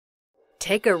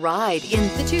Take a ride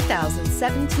in the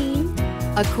 2017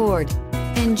 Accord.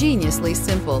 Ingeniously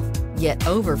simple, yet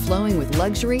overflowing with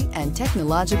luxury and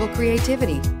technological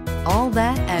creativity. All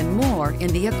that and more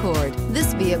in the Accord.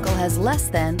 This vehicle has less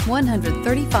than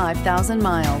 135,000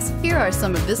 miles. Here are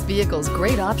some of this vehicle's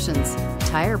great options: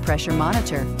 tire pressure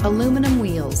monitor, aluminum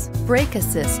wheels, brake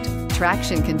assist,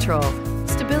 traction control,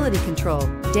 stability control,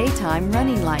 daytime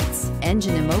running lights,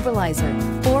 engine immobilizer,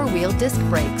 four-wheel disc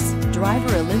brakes,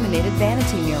 driver illuminated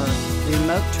vanity mirror,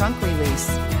 remote trunk release.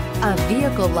 A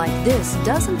vehicle like this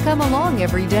doesn't come along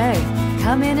every day.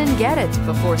 Come in and get it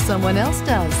before someone else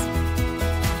does.